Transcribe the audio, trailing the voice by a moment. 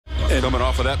Coming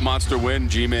off of that monster win,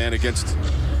 G-Man, against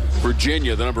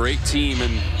Virginia, the number 8 team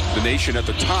in the nation at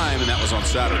the time, and that was on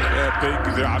Saturday.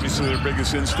 Yeah, they're obviously their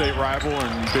biggest in-state rival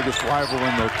and biggest rival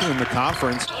in the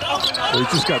conference. But he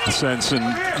just got the sense in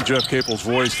Jeff Capel's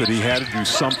voice that he had to do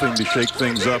something to shake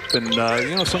things up. And,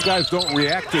 you know, some guys don't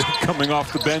react to coming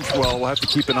off the bench well. We'll have to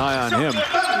keep an eye on him.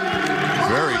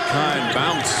 Very kind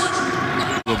bounce.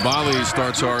 Labali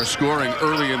starts our scoring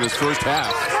early in this first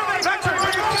half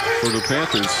for the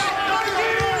Panthers.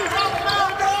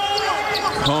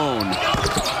 Cone.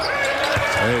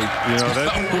 Hey, you know,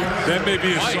 that may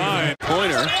be a sign.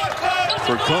 Pointer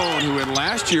for Cone, who in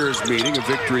last year's meeting, a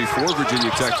victory for Virginia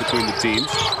Tech between the teams,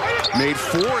 made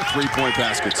 4 3-point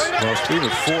baskets. Well, speaking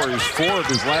of 4, he's 4 of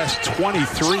his last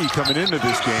 23 coming into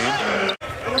this game.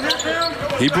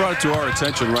 He brought it to our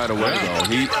attention right away, though.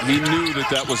 He knew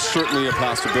that was certainly a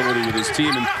possibility with his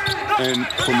team. And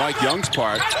for Mike Young's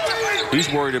part, he's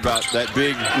worried about that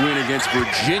big win against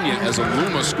Virginia as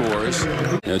Aluma scores.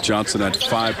 Yeah, Johnson had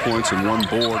 5 points and 1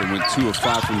 board and went 2 of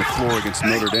 5 from the floor against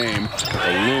Notre Dame.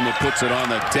 Aluma puts it on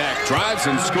the deck, drives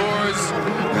and scores.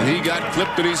 And he got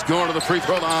clipped and he's going to the free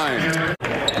throw line.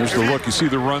 There's the look. You see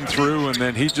the run through, and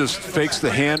then he just fakes the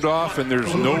handoff, and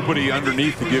there's nobody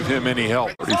underneath to give him any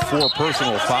help. 4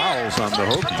 personal fouls on the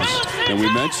Hokies. And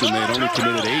we mentioned they'd only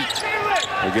committed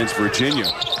 8 against Virginia.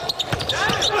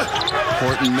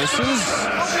 Horton misses.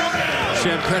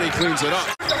 Champagnie cleans it up.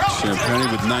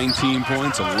 Champagnie with 19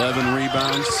 points, 11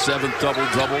 rebounds, 7th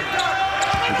double-double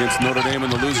against Notre Dame in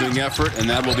the losing effort, and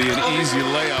that will be an easy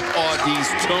layup. Audi's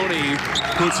Tony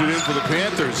puts it in for the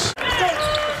Panthers.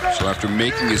 So after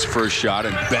making his first shot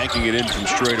and banking it in from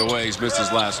straight away, he's missed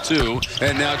his last 2.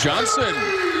 And now Johnson.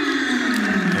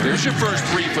 There's your first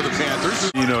 3 for the Panthers.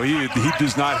 You know, he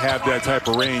does not have that type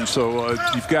of range, so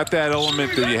you've got that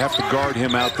element that you have to guard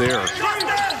him out there.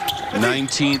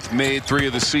 19th made 3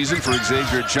 of the season for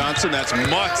Xavier Johnson. That's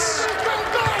Mutz,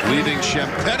 leaving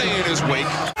Champagnie in his wake.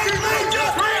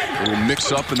 A little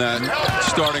mix-up in that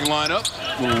starting lineup.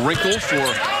 A little wrinkle for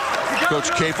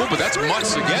Coach Capel, but that's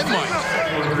Mutz again, Mike.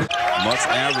 Mutz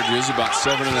averages about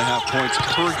 7.5 points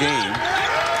per game.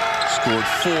 Scored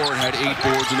 4 and had 8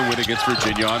 boards in the win against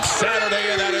Virginia on Saturday,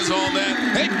 and that is all net.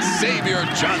 Xavier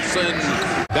Johnson.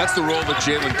 That's the role that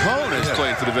Jalen Cone has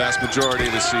played for the vast majority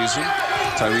of the season.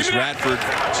 Tyrese Radford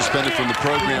suspended from the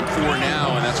program for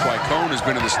now, and that's why Cone has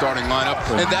been in the starting lineup.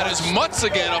 And that is Mutz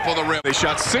again up on the rim. They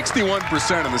shot 61%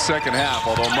 in the second half,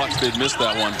 although Mutz did miss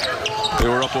that one. They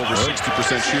were up over 60%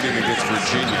 shooting against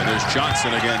Virginia. There's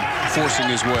Johnson again forcing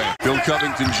his way. Bill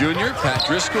Covington Jr., Pat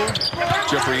Driscoll,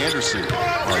 Jeffrey Anderson,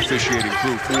 our officiating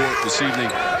crew for this evening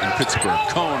in Pittsburgh.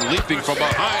 Cone leaping from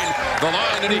behind the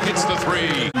line, and he hits the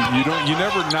 3. You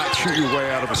never not shoot your way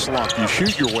out of a slump. You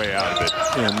shoot your way out of it,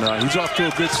 and he's off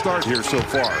to a good start here so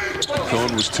far.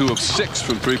 Cone was 2 of 6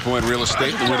 from 3-point real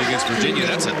estate. The win against Virginia.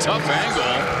 That's a tough angle,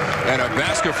 and a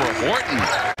basket for Horton.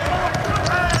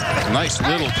 Nice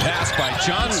little pass by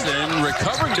Johnson,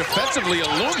 recovering defensively.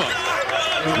 Aluma.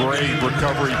 Great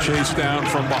recovery, chase down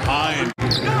from behind.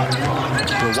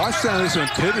 So watch down this, and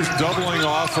Pitt is doubling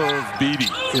off of Beatty.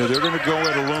 You know, they're going to go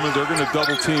at Aluma. They're going to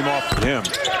double team off of him.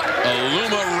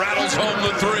 Aluma rattles home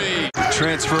the 3.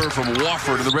 Transfer from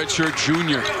Wofford to the redshirt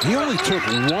junior. He only took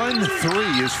 1 3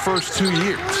 his first 2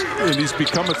 years, and he's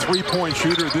become a 3-point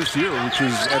shooter this year, which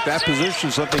is at that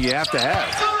position something you have to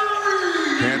have.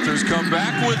 Panthers come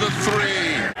back with a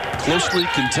 3. Closely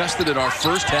contested in our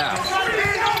first half.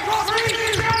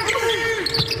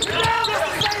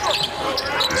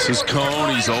 This is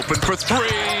Cone. He's open for 3.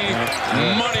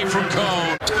 Money from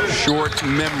Cone. Short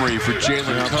memory for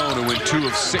Jalen Cone, who went 2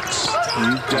 of 6.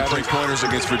 You've got 3-pointers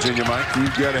against Virginia, Mike.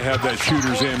 You've got to have that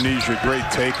shooter's amnesia. Great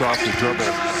take off the dribble.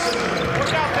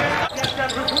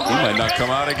 He might not come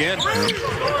out again.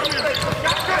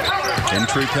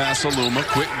 Entry pass Aluma,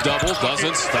 quick double,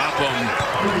 doesn't stop him.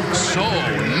 So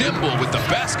nimble with the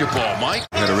basketball, Mike.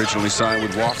 He had originally signed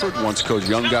with Wofford once Coach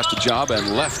Young got the job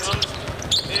and left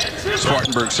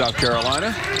Spartanburg, South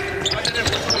Carolina.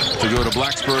 To go to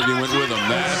Blacksburg, he went with him.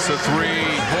 That's a 3.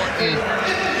 Horton.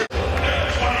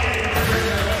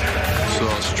 So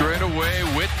straight away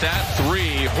with that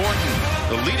 3, Horton,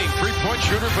 the leading 3-point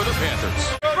shooter for the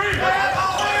Panthers.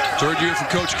 3rd year for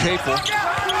Coach Capel.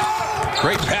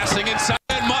 Great passing inside,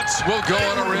 and Mutz will go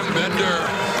on a rim bender.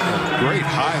 Great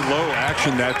high-low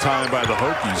action that time by the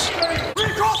Hokies.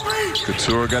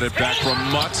 Couture got it back from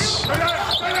Mutz.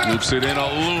 Loops it in.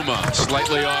 Aluma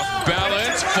slightly off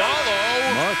balance. Follow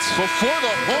Mutz before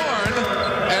the horn,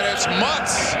 and it's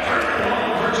Mutz.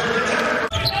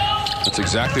 That's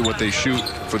exactly what they shoot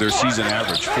for their season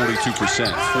average,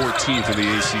 42%, 14th in the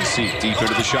ACC, deep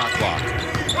into the shot clock.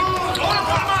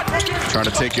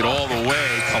 trying to take it all the way.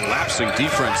 Collapsing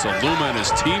defense. Aluma and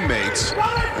his teammates.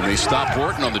 And they stop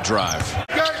Horton on the drive.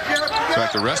 In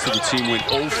fact, the rest of the team went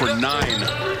 0 for 9.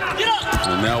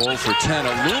 And now 0 for 10.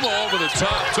 Aluma over the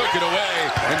top. Took it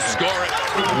away and score it.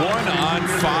 1 on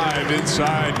 5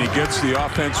 inside, and he gets the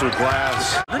offensive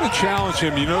glass. They're going to challenge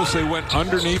him. You notice they went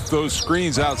underneath those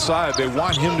screens outside. They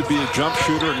want him to be a jump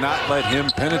shooter and not let him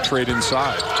penetrate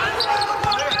inside.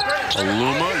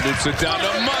 Aluma loops it down to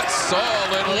Mutz,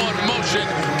 all in one motion,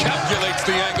 calculates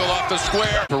the angle off the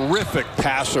square. Terrific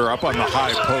passer up on the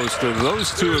high post.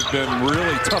 Those two have been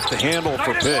really tough to handle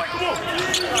for Pitt.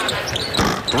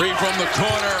 3 from the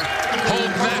corner.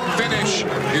 Hold that finish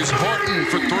is Horton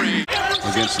for 3.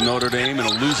 Against Notre Dame in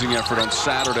a losing effort on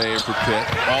Saturday for Pitt.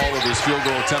 All of his field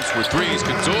goal attempts were 3s.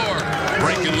 Couture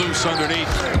breaking loose underneath.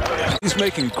 He's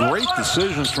making great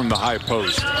decisions from the high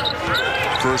post.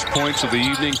 First points of the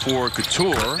evening for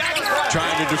Couture.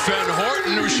 Trying to defend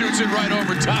Horton, who shoots it right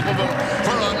over top of him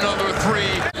for another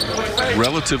 3.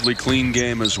 Relatively clean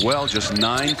game as well. Just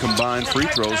 9 combined free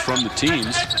throws from the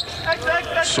teams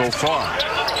so far.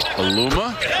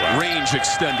 Aluma, range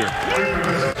extender.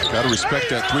 Got to respect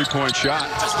that 3-point shot.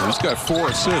 He's got 4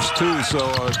 assists too, so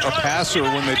a passer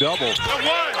when they double.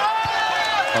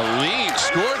 Aline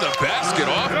scored the basket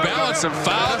off balance and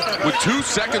fouled with 2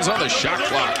 seconds on the shot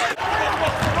clock.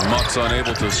 Mutz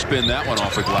unable to spin that one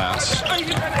off the glass.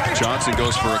 Johnson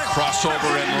goes for a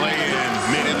crossover and lay-in.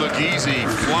 Made it look easy,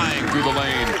 flying through the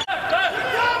lane.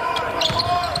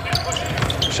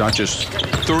 Shot just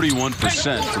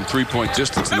 31% from 3-point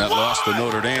distance in that loss to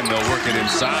Notre Dame. They'll work it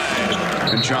inside.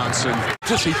 And Johnson.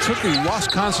 He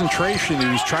lost concentration. He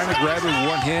was trying to grab it with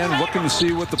one hand, looking to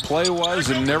see what the play was,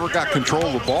 and never got control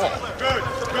of the ball.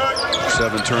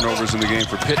 7 turnovers in the game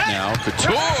for Pitt now.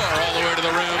 Couture all the way to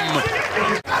the rim.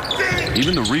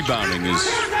 Even the rebounding is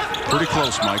pretty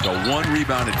close, Mike. A 1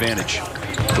 rebound advantage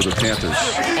for the Panthers.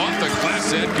 Off the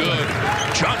glass and good.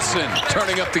 Johnson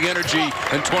turning up the energy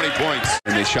and 20 points.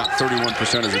 And they shot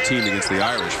 31% as a team against the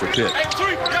Irish for Pitt.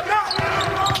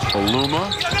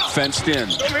 Aluma fenced in.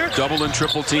 Double and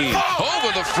triple team.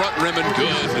 Over the front rim and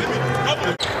good.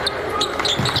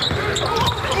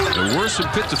 There were some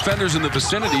Pitt defenders in the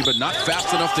vicinity, but not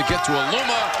fast enough to get to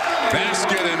Aluma.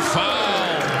 Basket and foul.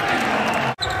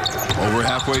 Over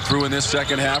halfway through in this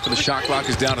second half, and the shot clock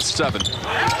is down to 7.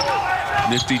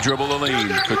 Nifty dribble Aline.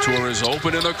 Couture is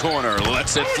open in the corner.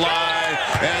 Lets it fly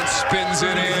and spins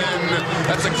it in.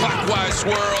 That's a clockwise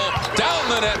swirl. Down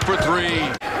the net for 3.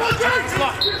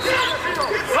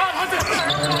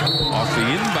 Off the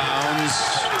inbounds.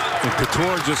 And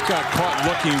Couture just got caught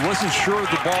looking. He wasn't sure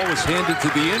the ball was handed to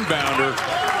the inbounder,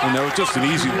 and that was just an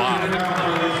easy lob.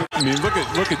 I mean, look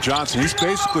at Johnson. He's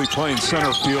basically playing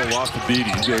center field off the beat.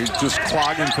 They're just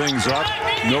clogging things up.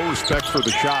 No respect for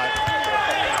the shot.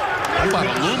 How about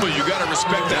Aluma? You got to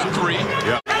respect that 3.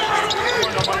 Yeah.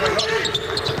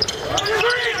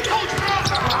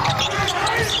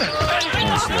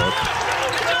 Nice look.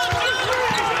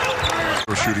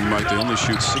 For shooting, Mike, they only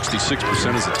shoot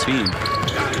 66% as a team.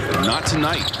 Not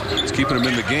tonight. It's keeping them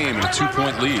in the game in a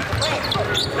 2-point lead.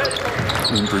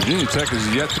 And Virginia Tech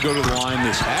has yet to go to the line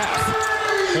this half.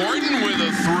 Horton with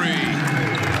a 3.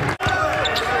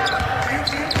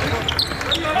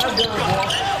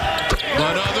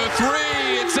 Another 3.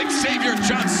 It's Xavier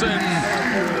Johnson.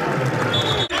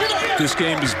 This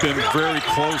game has been very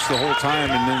close the whole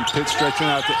time, and then Pitt stretching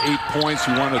out to 8 points.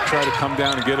 You want to try to come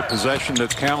down and get a possession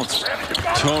that counts.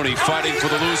 Tony fighting for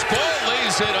the loose ball,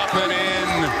 lays it up and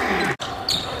in.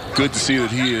 Good to see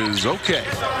that he is okay.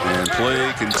 And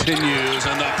play continues,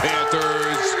 and the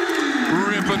Panthers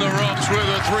ripping the ropes with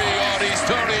a 3. Audie's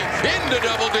Tony into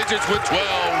double digits with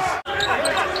 12.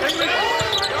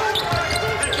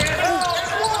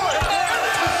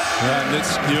 And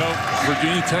it's,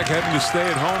 Virginia Tech having to stay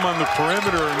at home on the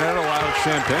perimeter, and that allowed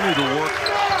Champagnie to work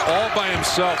all by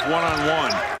himself,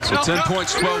 one-on-one. So 10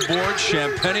 points, 12 boards.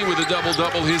 Champagnie with a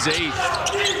double-double, his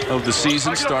 8th of the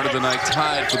season. Started the night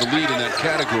tied for the lead in that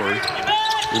category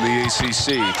in the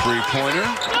ACC. 3-pointer,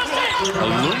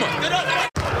 Aluma.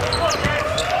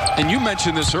 And you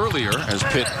mentioned this earlier as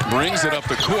Pitt brings it up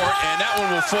the court, and that one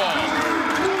will fall.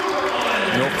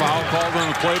 No foul called on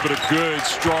the play, but a good,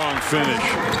 strong finish.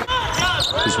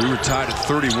 Because we were tied at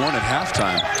 31 at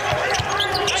halftime.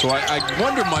 So I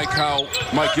wonder, Mike, how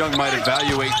Mike Young might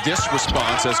evaluate this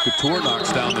response as Couture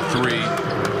knocks down the 3.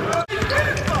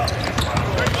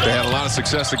 They had a lot of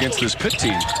success against this Pitt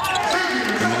team in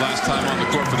the last time on the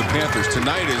court for the Panthers.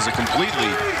 Tonight is a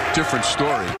completely different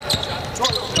story.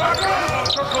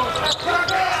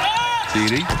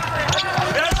 Dede.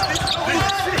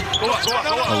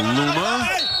 Aluma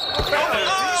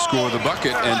score the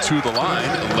bucket and to the line.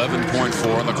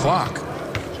 11.4 on the clock.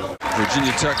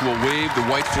 Virginia Tech will wave the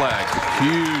white flag.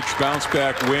 Huge bounce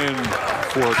back win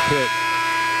for Pitt.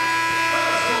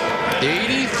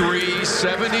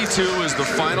 83-72 is the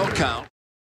final count.